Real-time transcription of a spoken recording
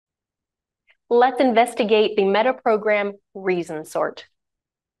Let's investigate the Meta Program reason sort.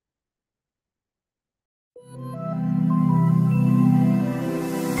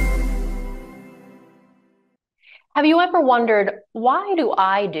 Have you ever wondered, why do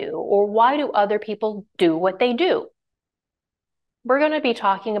I do, or why do other people do what they do? We're going to be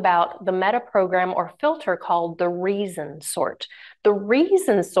talking about the meta program or filter called the reason sort. The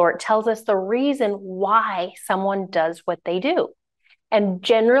reason sort tells us the reason why someone does what they do. And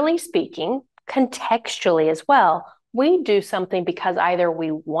generally speaking, contextually as well, we do something because either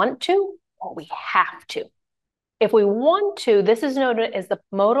we want to or we have to. If we want to, this is known as the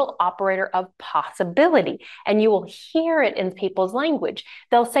modal operator of possibility. And you will hear it in people's language.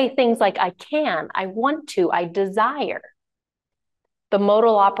 They'll say things like, I can, I want to, I desire. The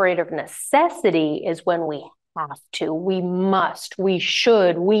modal operator of necessity is when we have to, we must, we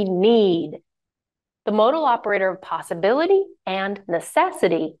should, we need. The modal operator of possibility and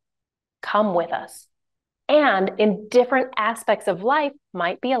necessity come with us. And in different aspects of life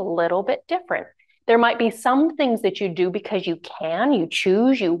might be a little bit different. There might be some things that you do because you can, you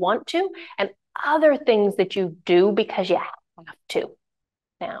choose, you want to, and other things that you do because you have to.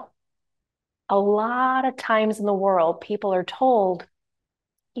 Now, a lot of times in the world, people are told,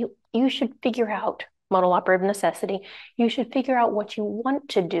 you should figure out modal operative necessity. You should figure out what you want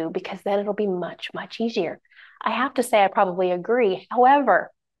to do because then it'll be much, much easier. I have to say I probably agree.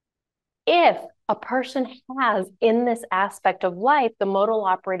 However, if a person has in this aspect of life the modal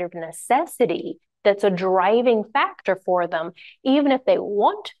operative necessity that's a driving factor for them, even if they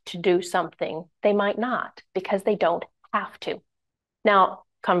want to do something, they might not because they don't have to. Now,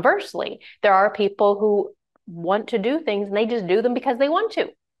 conversely, there are people who want to do things and they just do them because they want to.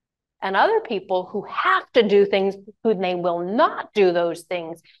 And other people who have to do things who they will not do those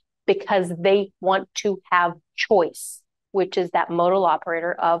things because they want to have choice, which is that modal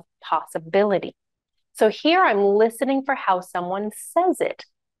operator of possibility. So here I'm listening for how someone says it.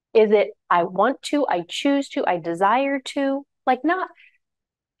 Is it, I want to, I choose to, I desire to? Like not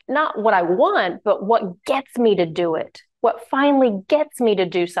what I want, but what gets me to do it? What finally gets me to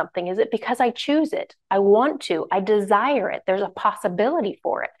do something? Is it because I choose it? I want to, I desire it. There's a possibility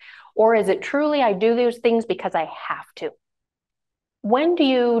for it. Or is it truly I do those things because I have to? When do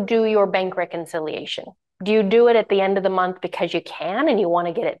you do your bank reconciliation? Do you do it at the end of the month because you can and you want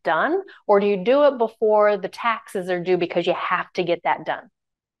to get it done? Or do you do it before the taxes are due because you have to get that done?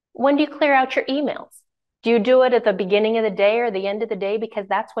 When do you clear out your emails? Do you do it at the beginning of the day or the end of the day because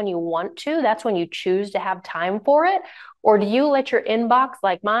that's when you want to? That's when you choose to have time for it? Or do you let your inbox,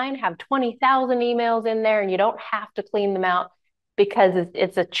 like mine, have 20,000 emails in there and you don't have to clean them out because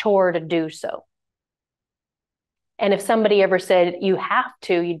it's a chore to do so? And if somebody ever said you have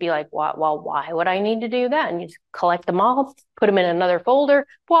to, you'd be like, well, why would I need to do that? And you just collect them all, put them in another folder,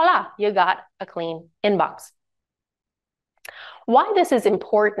 voila, you got a clean inbox. Why this is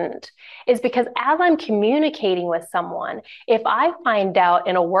important is because as I'm communicating with someone, if I find out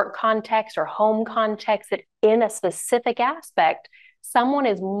in a work context or home context that in a specific aspect, someone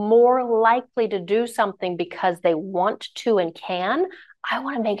is more likely to do something because they want to and can, I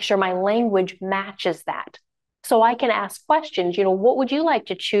want to make sure my language matches that. So I can ask questions, what would you like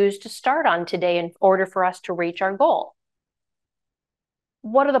to choose to start on today in order for us to reach our goal?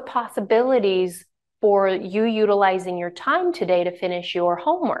 What are the possibilities for you utilizing your time today to finish your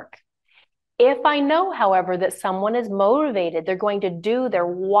homework? If I know, however, that someone is motivated, they're going to do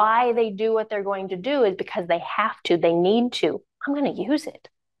why they do what they're going to do is because they have to, they need to, I'm going to use it.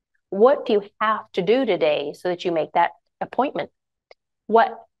 What do you have to do today so that you make that appointment?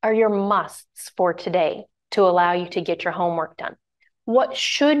 What are your musts for today to allow you to get your homework done? What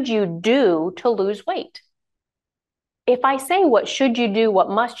should you do to lose weight? If I say, what should you do? What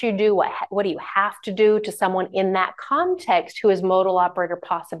must you do? What do you have to do to someone in that context who is modal operator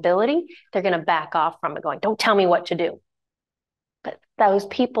possibility, they're going to back off from it going, don't tell me what to do. But those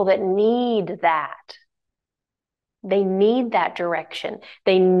people that need that, they need that direction.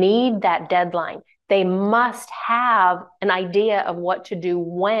 They need that deadline. They must have an idea of what to do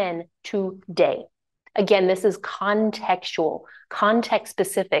when today. Again, this is contextual, context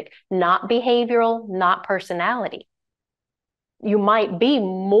specific, not behavioral, not personality. You might be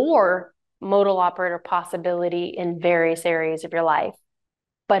more modal operator possibility in various areas of your life,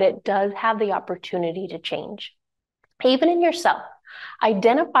 but it does have the opportunity to change. Even in yourself,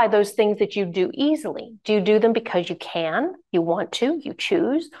 identify those things that you do easily. Do you do them because you can, you want to, you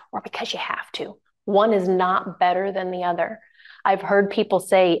choose, or because you have to? One is not better than the other. I've heard people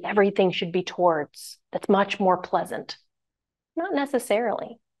say everything should be towards. That's much more pleasant. Not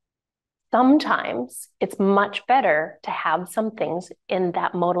necessarily. Sometimes it's much better to have some things in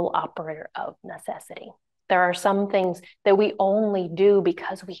that modal operator of necessity. There are some things that we only do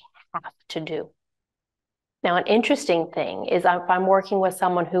because we have to do. Now, an interesting thing is if I'm working with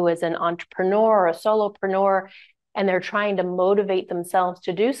someone who is an entrepreneur or a solopreneur, and they're trying to motivate themselves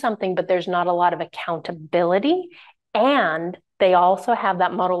to do something, but there's not a lot of accountability, and they also have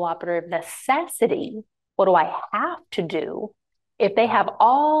that modal operator of necessity. What do I have to do? If they have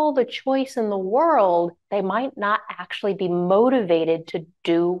all the choice in the world, they might not actually be motivated to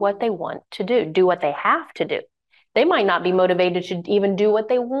do what they want to do what they have to do. They might not be motivated to even do what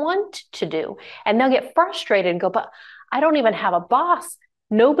they want to do. And they'll get frustrated and go, but I don't even have a boss.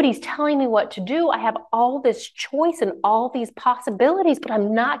 Nobody's telling me what to do. I have all this choice and all these possibilities, but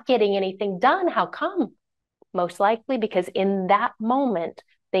I'm not getting anything done. How come? Most likely because in that moment,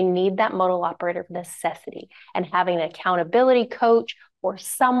 they need that modal operator of necessity, and having an accountability coach or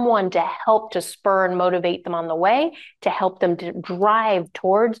someone to help to spur and motivate them on the way, to help them to drive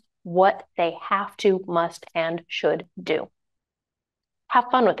towards what they have to, must, and should do. Have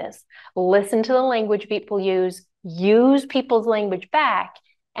fun with this. Listen to the language people use people's language back,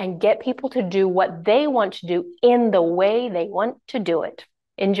 and get people to do what they want to do in the way they want to do it.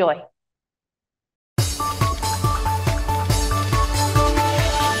 Enjoy.